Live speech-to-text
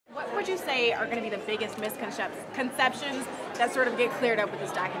would you say are going to be the biggest misconceptions that sort of get cleared up with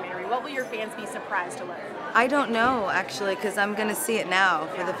this documentary? What will your fans be surprised to learn? I don't know, actually, because I'm going to see it now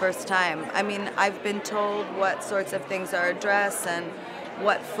for the first time. I mean, I've been told what sorts of things are addressed and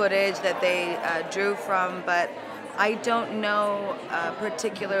what footage that they drew from, but I don't know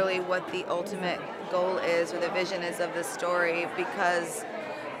particularly what the ultimate goal is or the vision is of the story, because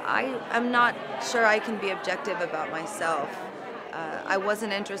I'm not sure I can be objective about myself. I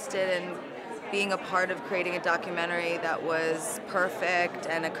wasn't interested in being a part of creating a documentary that was perfect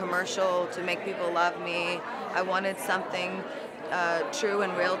and a commercial to make people love me. I wanted something true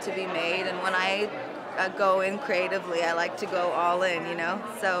and real to be made, and when I go in creatively, I like to go all in, you know?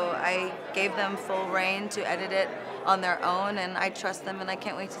 So I gave them full reign to edit it on their own, and I trust them, and I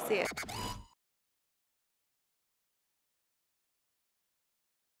can't wait to see it.